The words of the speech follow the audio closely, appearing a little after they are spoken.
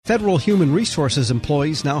Federal Human Resources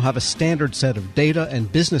employees now have a standard set of data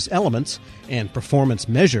and business elements and performance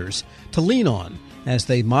measures to lean on as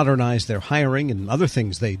they modernize their hiring and other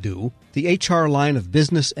things they do. The HR line of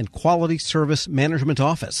Business and Quality Service Management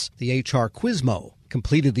Office, the HR Quizmo,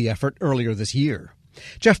 completed the effort earlier this year.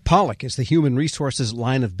 Jeff Pollack is the Human Resources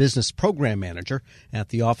line of business program manager at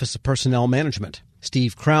the Office of Personnel Management.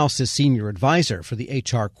 Steve Krause is senior advisor for the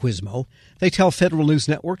HR Quizmo. They tell Federal News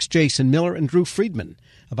Network's Jason Miller and Drew Friedman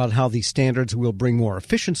about how these standards will bring more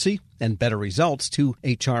efficiency and better results to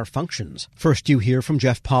HR functions. First, you hear from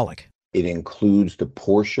Jeff Pollack. It includes the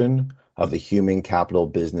portion of the human capital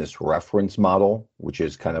business reference model, which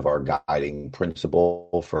is kind of our guiding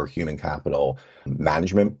principle for human capital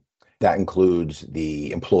management. That includes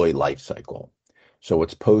the employee lifecycle. So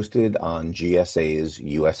it's posted on GSA's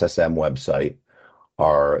USSM website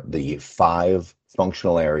are the 5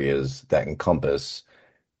 functional areas that encompass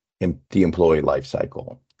the employee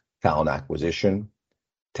lifecycle: talent acquisition,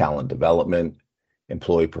 talent development,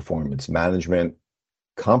 employee performance management,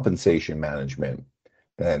 compensation management,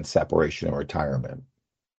 and separation and retirement.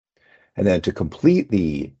 And then to complete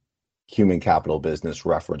the human capital business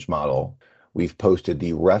reference model, we've posted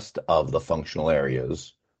the rest of the functional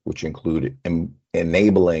areas, which include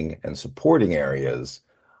enabling and supporting areas,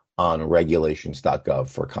 on regulations.gov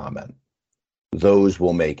for comment. Those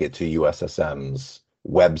will make it to USSM's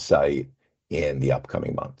website in the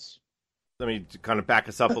upcoming months. Let me kind of back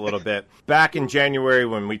us up a little bit. Back in January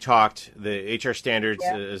when we talked, the HR standards,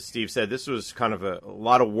 as Steve said, this was kind of a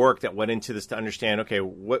lot of work that went into this to understand, okay,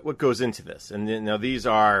 what goes into this? And then, now these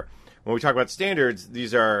are, when we talk about standards,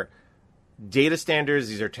 these are data standards,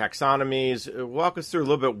 these are taxonomies. Walk us through a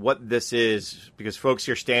little bit what this is, because folks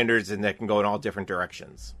hear standards and that can go in all different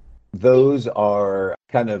directions. Those are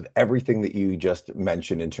kind of everything that you just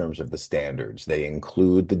mentioned in terms of the standards. They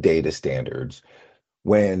include the data standards.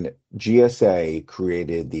 When GSA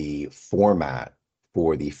created the format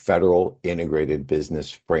for the Federal Integrated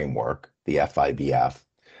Business Framework, the FIBF,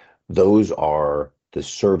 those are the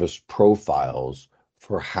service profiles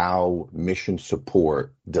for how mission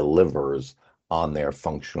support delivers on their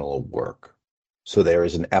functional work. So there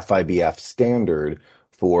is an FIBF standard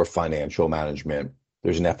for financial management.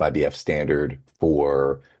 There's an FIBF standard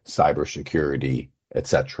for cybersecurity,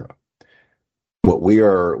 etc. What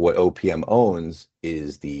OPM owns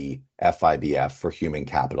is the FIBF for human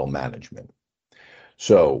capital management.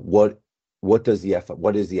 So what is the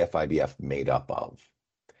FIBF made up of?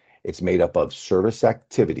 It's made up of service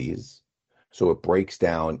activities. So it breaks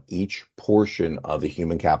down each portion of the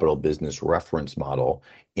human capital business reference model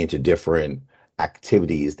into different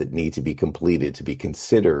activities that need to be completed to be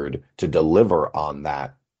considered to deliver on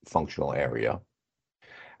that functional area,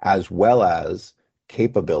 as well as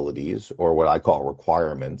capabilities, or what I call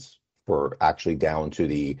requirements, for actually down to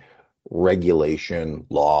the regulation,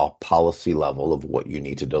 law, policy level of what you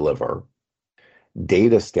need to deliver.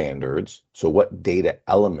 Data standards, so what data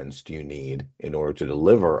elements do you need in order to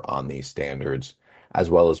deliver on these standards, as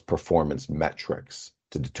well as performance metrics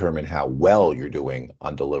to determine how well you're doing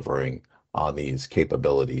on delivering on these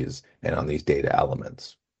capabilities and on these data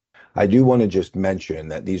elements. I do want to just mention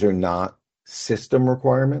that these are not system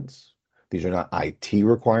requirements. These are not IT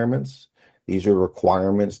requirements. These are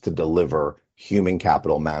requirements to deliver human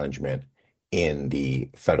capital management in the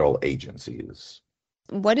federal agencies.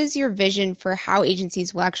 What is your vision for how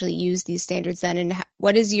agencies will actually use these standards then, and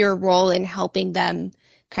what is your role in helping them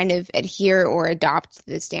kind of adhere or adopt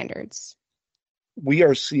the standards? We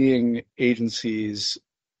are seeing agencies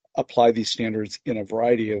apply these standards in a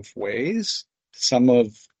variety of ways. Some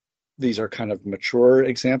of these are kind of mature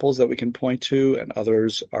examples that we can point to, and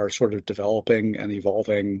others are sort of developing and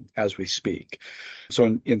evolving as we speak.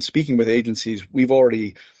 So in speaking with agencies, we've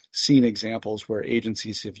already seen examples where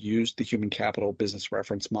agencies have used the human capital business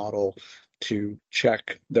reference model to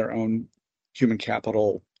check their own human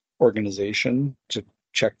capital organization, to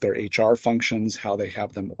check their HR functions, how they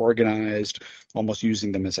have them organized, almost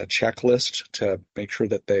using them as a checklist to make sure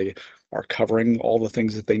that they are covering all the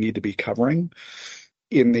things that they need to be covering.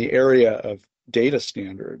 In the area of data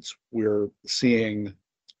standards, we're seeing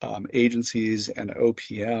agencies and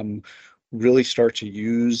OPM really start to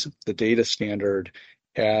use the data standard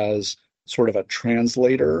as sort of a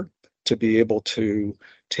translator to be able to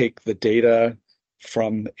take the data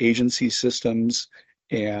from agency systems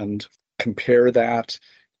and compare that.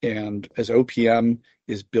 And as OPM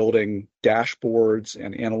is building dashboards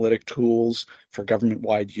and analytic tools for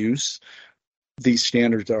government-wide use, these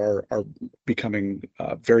standards are becoming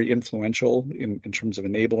very influential in terms of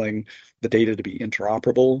enabling the data to be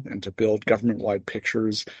interoperable and to build government-wide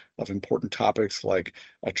pictures of important topics like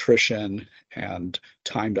attrition and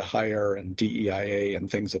time to hire and DEIA and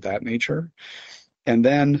things of that nature. And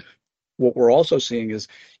then what we're also seeing is,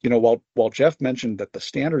 while Jeff mentioned that the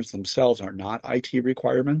standards themselves are not IT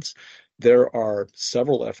requirements, there are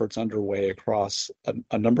several efforts underway across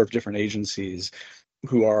a number of different agencies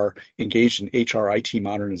who are engaged in HR IT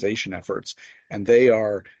modernization efforts, and they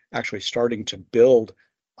are actually starting to build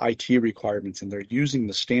IT requirements, and they're using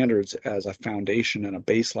the standards as a foundation and a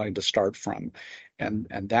baseline to start from. And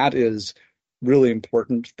that is really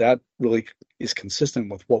important. That really is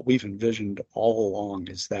consistent with what we've envisioned all along,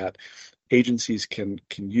 is that agencies can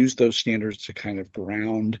use those standards to kind of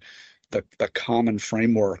ground the common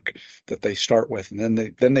framework that they start with, and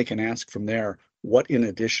then they can ask from there, what in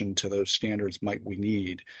addition to those standards might we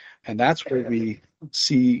need? And that's where we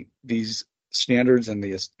see these standards and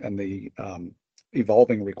the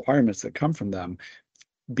evolving requirements that come from them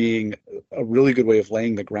being a really good way of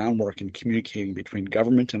laying the groundwork and communicating between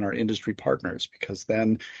government and our industry partners, because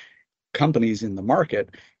then companies in the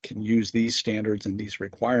market can use these standards and these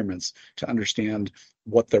requirements to understand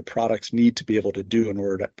what their products need to be able to do in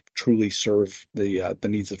order to truly serve the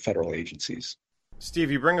needs of federal agencies.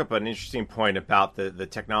 Steve, you bring up an interesting point about the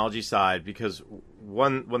technology side, because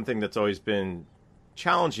one thing that's always been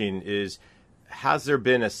challenging is, has there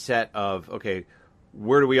been a set of, okay,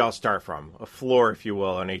 where do we all start from? A floor, if you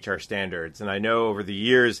will, on HR standards. And I know over the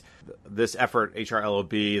years, this effort, HR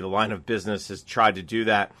LOB, the line of business, has tried to do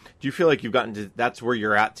that. Do you feel like you've gotten to, that's where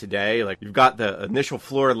you're at today? Like, you've got the initial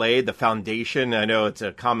floor laid, the foundation. I know it's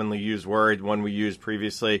a commonly used word, one we used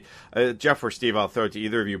previously. Jeff or Steve, I'll throw it to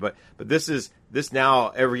either of you. But this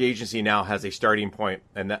now, every agency now has a starting point,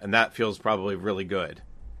 and that feels probably really good.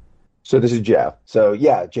 So this is Jeff. So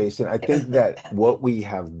yeah, Jason, I think that what we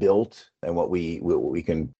have built and what we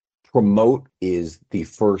can promote is the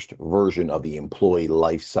first version of the employee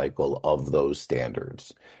life cycle of those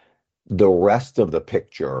standards. The rest of the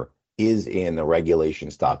picture is in the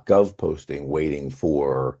regulations.gov posting waiting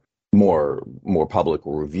for more public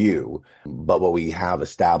review. But what we have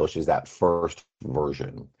established is that first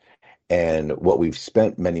version. And what we've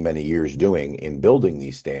spent many, many years doing in building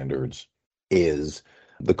these standards is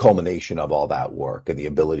the culmination of all that work and the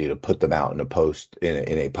ability to put them out in a post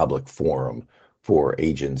in a public forum for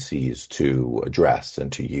agencies to address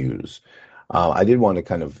and to use. I did want to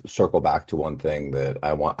kind of circle back to one thing that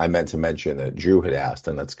I meant to mention that Drew had asked,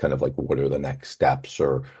 and that's kind of like, what are the next steps,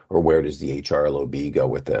 or where does the HRLOB go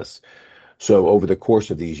with this? So over the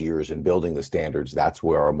course of these years in building the standards, that's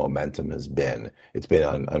where our momentum has been. It's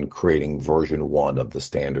been on creating version 1 of the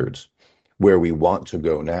standards. Where we want to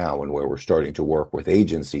go now and where we're starting to work with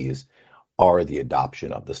agencies are the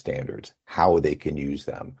adoption of the standards, how they can use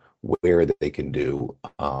them, where they can do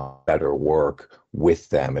better work with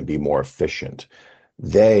them and be more efficient.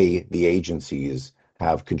 The agencies,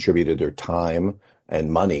 have contributed their time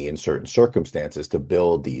and money in certain circumstances to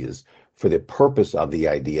build these for the purpose of the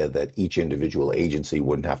idea that each individual agency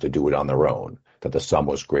wouldn't have to do it on their own, that the sum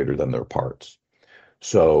was greater than their parts.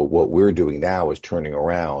 So what we're doing now is turning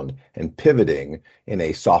around and pivoting in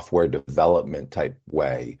a software development type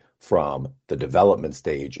way from the development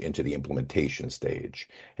stage into the implementation stage,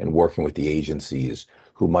 and working with the agencies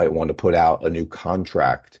who might want to put out a new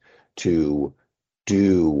contract to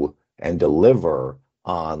do and deliver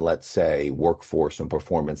on, let's say, workforce and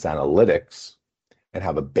performance analytics, and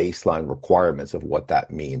have a baseline requirements of what that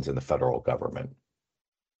means in the federal government.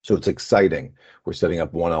 So it's exciting. We're setting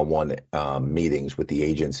up one-on-one meetings with the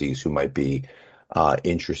agencies who might be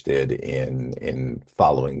interested in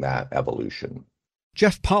following that evolution.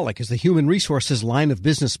 Jeff Pollack is the Human Resources Line of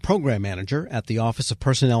Business Program Manager at the Office of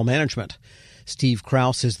Personnel Management. Steve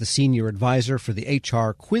Krause is the Senior Advisor for the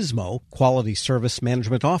HR QSMO, Quality Service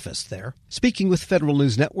Management Office there, speaking with Federal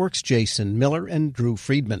News Network's Jason Miller and Drew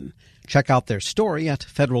Friedman. Check out their story at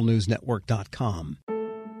federalnewsnetwork.com.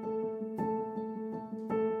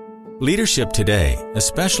 Leadership today,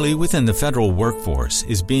 especially within the federal workforce,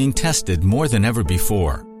 is being tested more than ever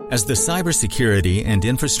before. As the Cybersecurity and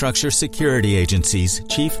Infrastructure Security Agency's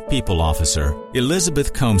Chief People Officer,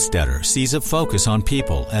 Elizabeth Comstetter sees a focus on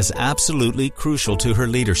people as absolutely crucial to her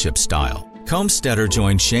leadership style. Comstetter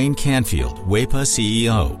joined Shane Canfield, WEPA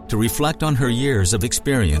CEO, to reflect on her years of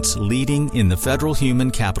experience leading in the federal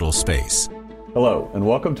human capital space. Hello, and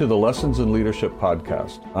welcome to the Lessons in Leadership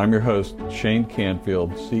podcast. I'm your host, Shane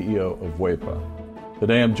Canfield, CEO of WEPA.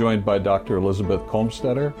 Today I'm joined by Dr. Elizabeth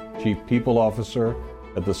Comstetter, Chief People Officer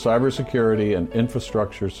at the Cybersecurity and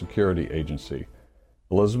Infrastructure Security Agency.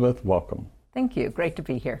 Elizabeth, welcome. Thank you. Great to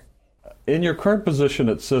be here. In your current position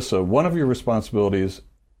at CISA, one of your responsibilities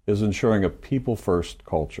is ensuring a people-first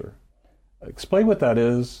culture. Explain what that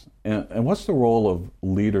is, and what's the role of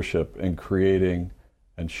leadership in creating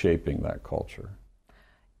and shaping that culture?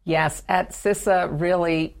 Yes, at CISA,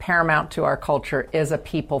 really paramount to our culture is a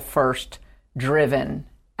people-first driven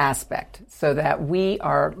aspect, so that we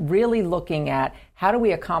are really looking at how do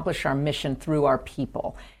we accomplish our mission through our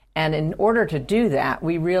people. And in order to do that,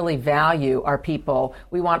 we really value our people.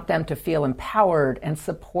 We want them to feel empowered and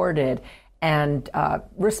supported and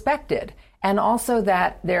respected, and also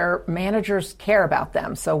that their managers care about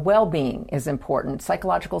them. So well-being is important.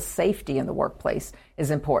 Psychological safety in the workplace is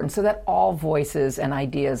important, so that all voices and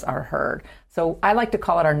ideas are heard. So I like to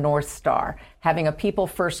call it our North Star. Having a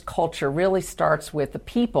people-first culture really starts with the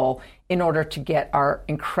people in order to get our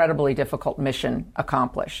incredibly difficult mission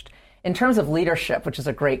accomplished. In terms of leadership, which is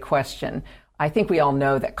a great question, I think we all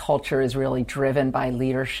know that culture is really driven by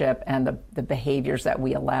leadership and the behaviors that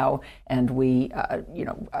we allow and we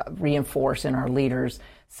reinforce in our leaders.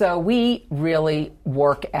 So we really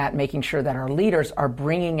work at making sure that our leaders are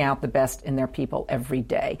bringing out the best in their people every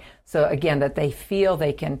day. So again, that they feel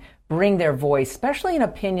they can bring their voice, especially an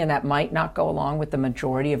opinion that might not go along with the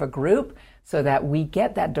majority of a group, so that we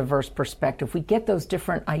get that diverse perspective. We get those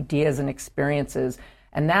different ideas and experiences.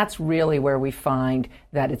 And that's really where we find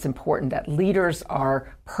that it's important that leaders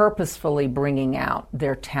are purposefully bringing out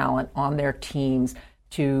their talent on their teams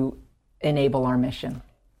to enable our mission.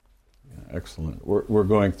 Yeah, excellent. We're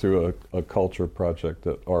going through a culture project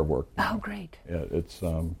at our work. Oh, great. Yeah,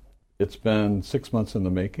 it's been 6 months in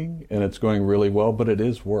the making, and it's going really well, but it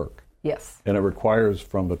is work. Yes. And it requires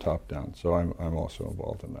from the top down. So I'm also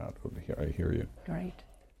involved in that. I hear you. Great.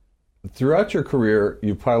 Throughout your career,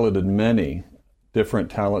 you piloted many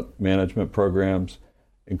different talent management programs,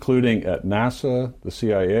 including at NASA, the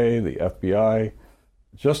CIA, the FBI,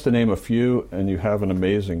 just to name a few, and you have an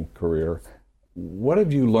amazing career. What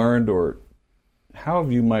have you learned, or how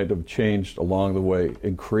have you might have changed along the way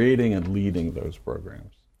in creating and leading those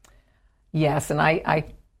programs? Yes, and I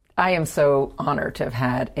am so honored to have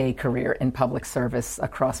had a career in public service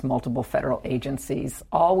across multiple federal agencies,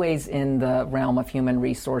 always in the realm of human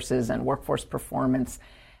resources and workforce performance.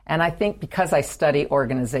 And I think because I study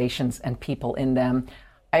organizations and people in them,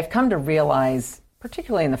 I've come to realize,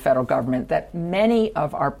 particularly in the federal government, that many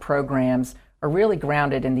of our programs are really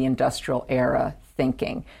grounded in the industrial era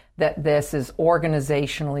thinking, that this is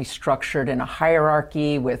organizationally structured in a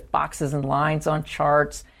hierarchy with boxes and lines on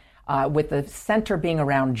charts, with the center being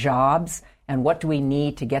around jobs and what do we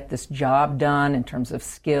need to get this job done in terms of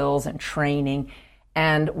skills and training.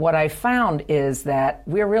 And what I found is that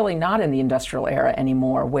we're really not in the industrial era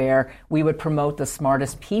anymore, where we would promote the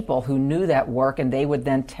smartest people who knew that work, and they would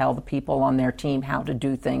then tell the people on their team how to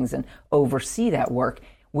do things and oversee that work.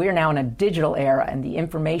 We're now in a digital era and the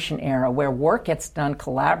information era, where work gets done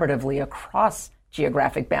collaboratively across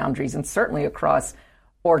geographic boundaries and certainly across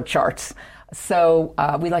org charts. So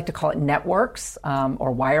we like to call it networks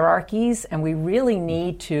or hierarchies, and we really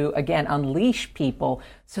need to, again, unleash people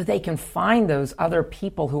so they can find those other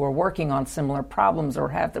people who are working on similar problems or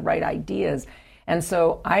have the right ideas. And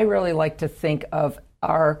so I really like to think of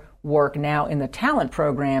our work now in the talent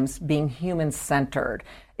programs being human-centered.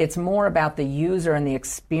 It's more about the user and the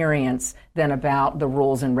experience than about the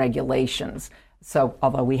rules and regulations. So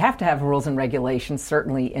although we have to have rules and regulations,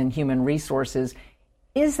 certainly in human resources,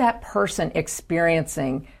 is that person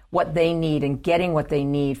experiencing what they need and getting what they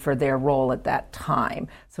need for their role at that time?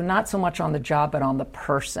 So not so much on the job, but on the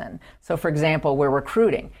person. So for example, we're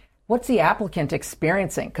recruiting. What's the applicant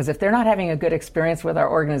experiencing? Because if they're not having a good experience with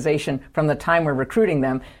our organization from the time we're recruiting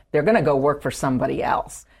them, they're going to go work for somebody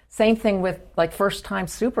else. Same thing with like first-time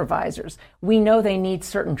supervisors. We know they need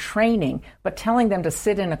certain training, but telling them to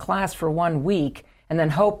sit in a class for 1 week and then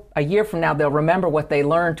hope a year from now they'll remember what they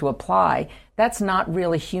learned to apply, that's not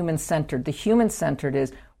really human-centered. The human-centered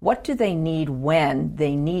is, what do they need when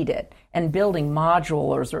they need it? And building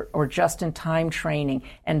modules or just-in-time training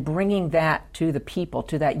and bringing that to the people,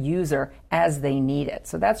 to that user as they need it.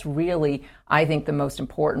 So that's really, I think, the most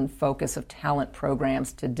important focus of talent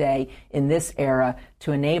programs today in this era,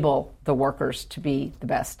 to enable the workers to be the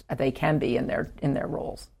best they can be in their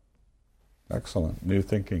roles. Excellent. New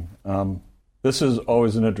thinking. This is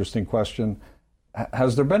always an interesting question.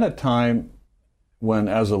 Has there been a time when,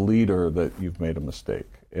 as a leader, that you've made a mistake?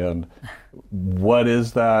 And what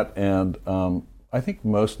is that? And I think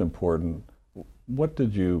most important, what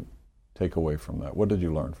did you take away from that? What did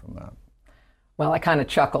you learn from that? Well, I kind of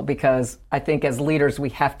chuckle because I think as leaders we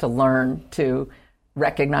have to learn to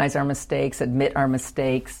recognize our mistakes, admit our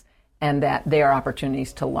mistakes, and that they are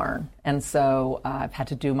opportunities to learn. And so I've had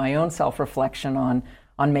to do my own self-reflection on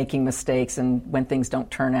making mistakes and when things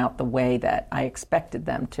don't turn out the way that I expected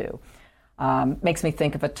them to. Makes me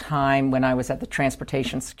think of a time when I was at the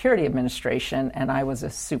Transportation Security Administration and I was a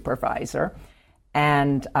supervisor,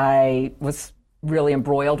 and I was really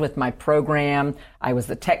embroiled with my program. I was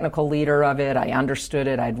the technical leader of it. I understood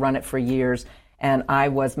it. I'd run it for years, and I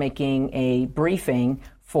was making a briefing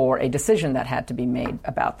for a decision that had to be made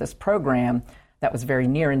about this program that was very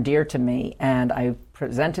near and dear to me. And I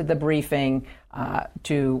presented the briefing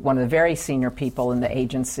to one of the very senior people in the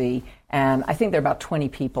agency, and I think there are about 20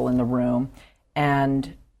 people in the room.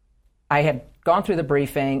 And I had gone through the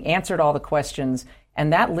briefing, answered all the questions,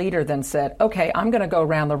 and that leader then said, okay, I'm going to go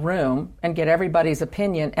around the room and get everybody's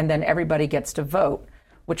opinion, and then everybody gets to vote,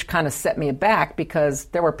 which kind of set me aback because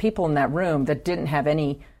there were people in that room that didn't have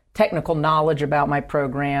any technical knowledge about my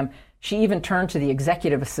program. She even turned to the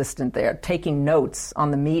executive assistant there, taking notes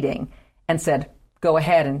on the meeting, and said, go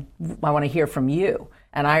ahead, and I want to hear from you.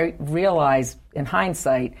 And I realized, in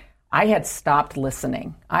hindsight, I had stopped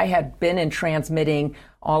listening. I had been in transmitting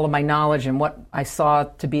all of my knowledge and what I saw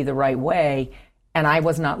to be the right way, and I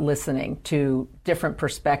was not listening to different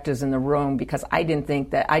perspectives in the room because I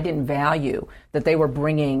didn't value that they were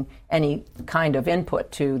bringing any kind of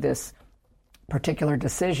input to this particular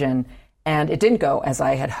decision. And it didn't go as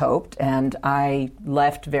I had hoped, and I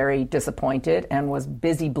left very disappointed and was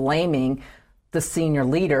busy blaming the senior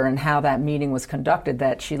leader and how that meeting was conducted,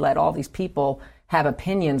 that she let all these people have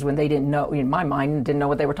opinions when they didn't know, in my mind, didn't know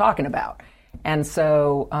what they were talking about. And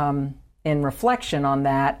so in reflection on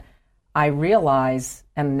that, I realize,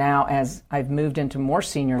 and now as I've moved into more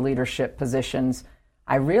senior leadership positions,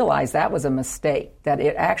 I realize that was a mistake, that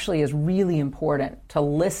it actually is really important to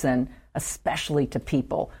listen, especially to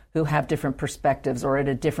people who have different perspectives or at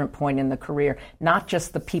a different point in the career, not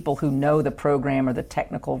just the people who know the program or the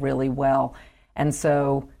technical really well. And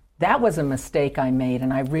so that was a mistake I made,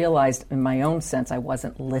 and I realized in my own sense I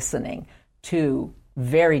wasn't listening to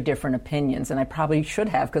very different opinions, and I probably should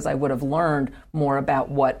have, because I would have learned more about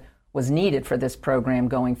what was needed for this program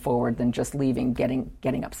going forward than just leaving,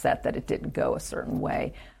 getting upset that it didn't go a certain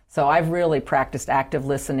way. So I've really practiced active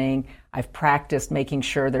listening. I've practiced making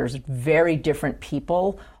sure there's very different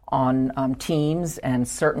people on teams and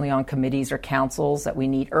certainly on committees or councils, that we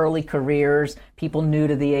need early careers, people new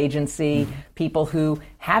to the agency, people who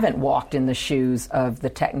haven't walked in the shoes of the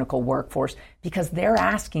technical workforce, because they're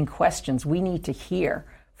asking questions we need to hear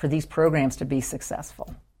for these programs to be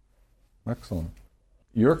successful. Excellent.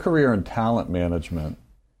 Your career in talent management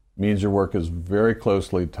means your work is very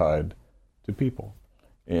closely tied to people.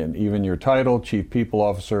 And even your title, Chief People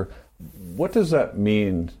Officer, what does that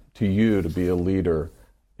mean to you to be a leader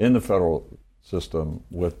in the federal system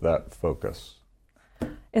with that focus?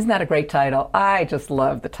 Isn't that a great title? I just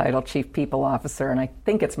love the title Chief People Officer, and I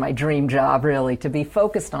think it's my dream job, really, to be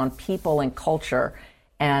focused on people and culture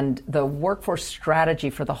and the workforce strategy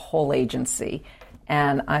for the whole agency.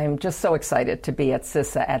 And I'm just so excited to be at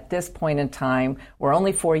CISA at this point in time. We're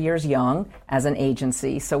only 4 years young as an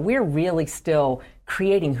agency, so we're really still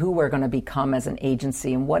creating who we're going to become as an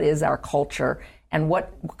agency and what is our culture and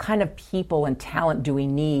what kind of people and talent do we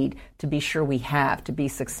need to be sure we have to be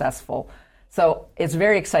successful. So it's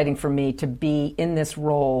very exciting for me to be in this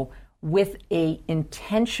role with a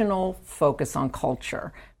intentional focus on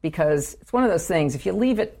culture, because it's one of those things, if you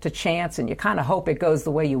leave it to chance and you kind of hope it goes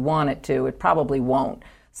the way you want it to, it probably won't.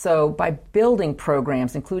 So by building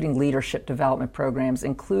programs, including leadership development programs,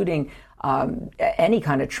 including any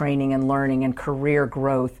kind of training and learning and career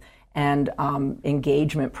growth and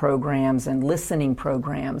engagement programs and listening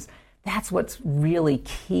programs, that's what's really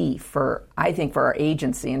key for, I think, for our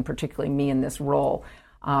agency, and particularly me in this role.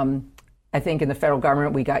 I think in the federal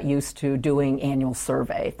government, we got used to doing annual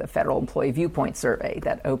survey, the Federal Employee Viewpoint Survey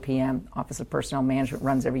that OPM, Office of Personnel Management,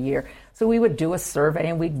 runs every year. So we would do a survey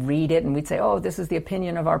and we'd read it and we'd say, oh, this is the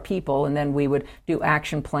opinion of our people. And then we would do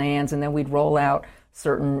action plans, and then we'd roll out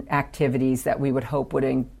certain activities that we would hope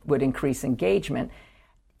would increase engagement.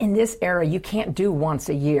 In this era, you can't do once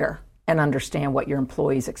a year and understand what your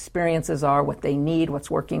employees' experiences are, what they need, what's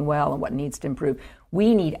working well, and what needs to improve.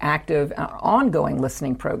 We need active, ongoing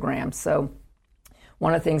listening programs. So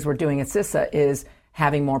one of the things we're doing at CISA is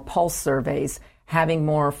having more pulse surveys, having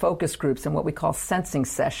more focus groups and what we call sensing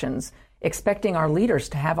sessions, expecting our leaders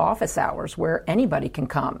to have office hours where anybody can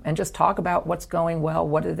come and just talk about what's going well,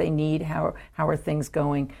 what do they need, how are things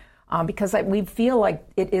going, because we feel like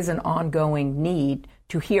it is an ongoing need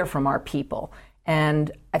to hear from our people.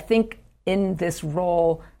 And I think in this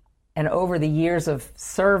role and over the years of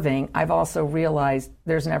serving, I've also realized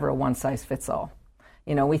there's never a one-size-fits-all.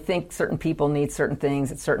 We think certain people need certain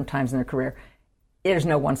things at certain times in their career. There's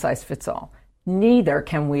no one size fits all. Neither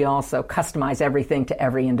can we also customize everything to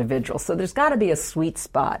every individual. So there's got to be a sweet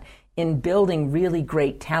spot in building really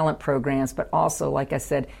great talent programs, but also, like I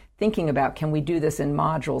said, thinking about, can we do this in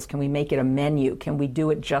modules? Can we make it a menu? Can we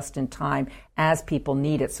do it just in time as people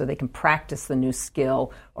need it so they can practice the new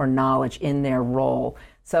skill or knowledge in their role?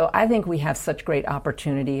 So I think we have such great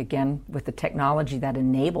opportunity, again, with the technology that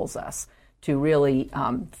enables us to really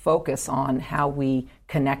focus on how we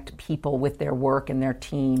connect people with their work and their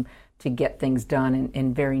team to get things done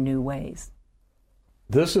in very new ways.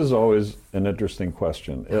 This is always an interesting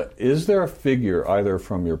question. Is there a figure, either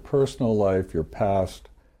from your personal life, your past,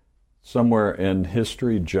 somewhere in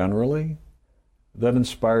history generally, that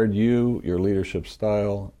inspired you, your leadership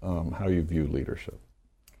style, how you view leadership?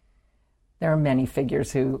 There are many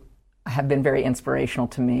figures who have been very inspirational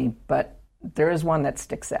to me, but there is one that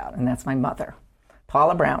sticks out, and that's my mother,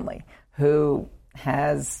 Paula Brownlee, who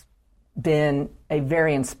has been a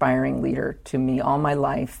very inspiring leader to me all my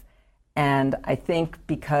life. And I think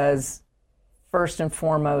because, first and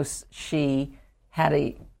foremost, she had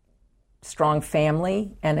a strong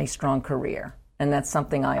family and a strong career. And that's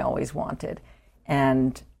something I always wanted.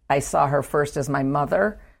 And I saw her first as my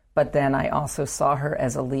mother, but then I also saw her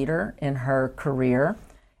as a leader in her career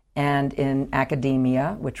and in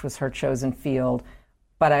academia, which was her chosen field.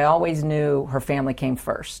 But I always knew her family came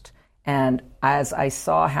first. And as I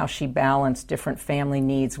saw how she balanced different family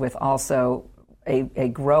needs with also a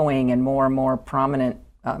growing and more prominent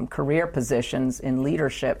career positions in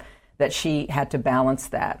leadership, that she had to balance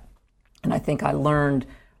that. And I think I learned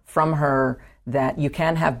from her that you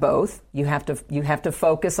can have both. You have to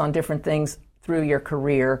focus on different things through your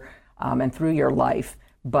career and through your life,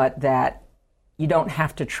 but that you don't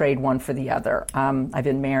have to trade one for the other. I've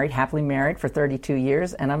been happily married for 32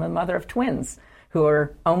 years, and I'm a mother of twins who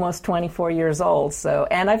are almost 24 years old.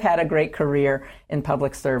 And I've had a great career in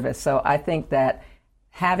public service. So I think that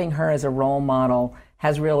having her as a role model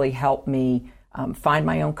has really helped me find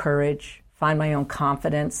my own courage, find my own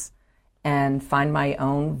confidence, and find my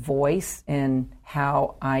own voice in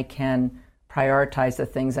how I can prioritize the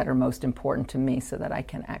things that are most important to me so that I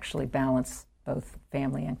can actually balance both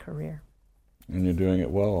family and career. And you're doing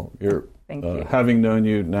it well. Thank you. Having known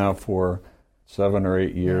you now for 7 or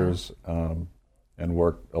 8 years, and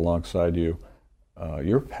worked alongside you,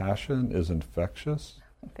 your passion is infectious.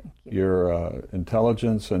 Thank you. Your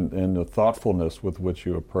intelligence and the thoughtfulness with which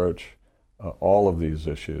you approach all of these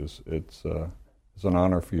issues, it's an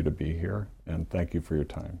honor for you to be here, and thank you for your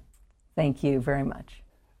time. Thank you very much.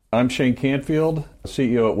 I'm Shane Canfield,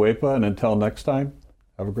 CEO at WEPA, and until next time,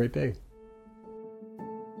 have a great day.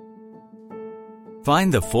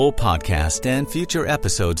 Find the full podcast and future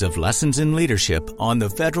episodes of Lessons in Leadership on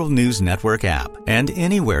the Federal News Network app and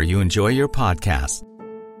anywhere you enjoy your podcasts.